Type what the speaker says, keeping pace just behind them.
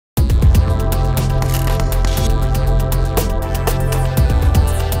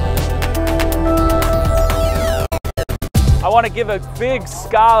want to give a big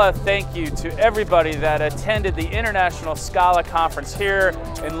Scala thank you to everybody that attended the International Scala Conference here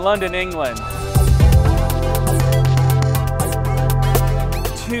in London, England.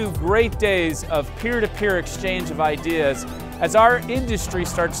 2 great days of peer-to-peer exchange of ideas as our industry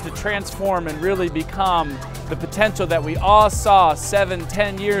starts to transform and really become the potential that we all saw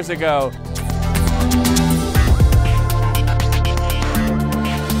 7-10 years ago.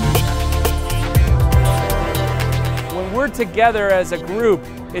 When we're together as a group,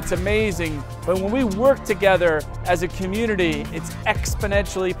 it's amazing, but when we work together as a community, it's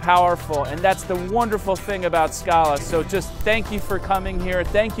exponentially powerful, and that's the wonderful thing about Scala. So just thank you for coming here.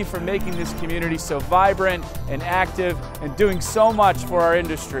 Thank you for making this community so vibrant and active and doing so much for our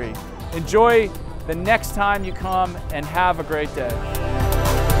industry. Enjoy the next time you come and have a great day.